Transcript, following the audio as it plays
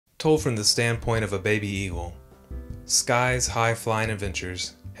told from the standpoint of a baby eagle. Skye's High-Flying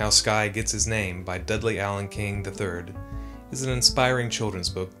Adventures, How Skye Gets His Name by Dudley King III is an inspiring children's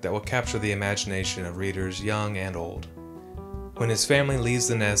book that will capture the imagination of readers young and old. When his family leaves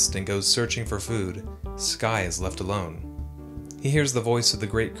the nest and goes searching for food, Skye is left alone. He hears the voice of the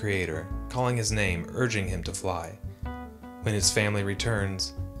great creator, calling his name, urging him to fly. When his family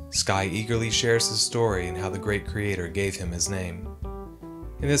returns, Skye eagerly shares his story and how the great creator gave him his name.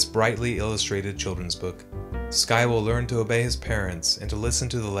 In this brightly illustrated children's book, Skye will learn to obey his parents and to listen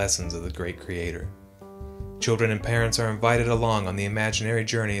to the lessons of the great creator. Children and parents are invited along on the imaginary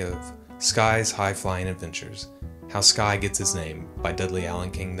journey of Skye's High-Flying Adventures, How Skye Gets His Name by Dudley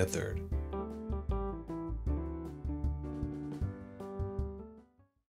King III.